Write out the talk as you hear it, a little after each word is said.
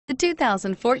The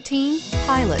 2014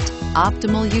 Pilot.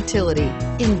 Optimal utility,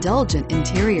 indulgent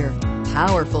interior,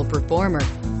 powerful performer.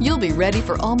 You'll be ready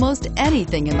for almost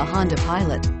anything in the Honda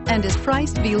Pilot and is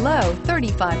priced below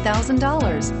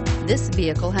 $35,000. This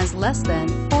vehicle has less than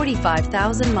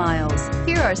 45,000 miles.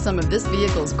 Here are some of this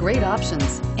vehicle's great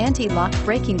options: anti-lock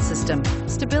braking system,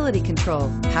 stability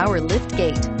control, power lift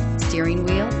gate, steering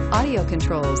wheel audio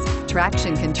controls,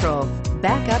 traction control,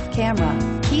 backup camera,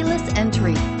 keyless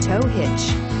entry, tow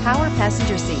hitch, power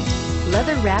passenger seat,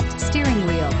 leather-wrapped steering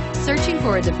wheel. Searching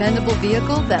for a dependable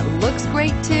vehicle that looks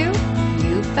great too?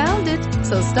 You found it,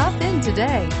 so stop in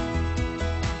today.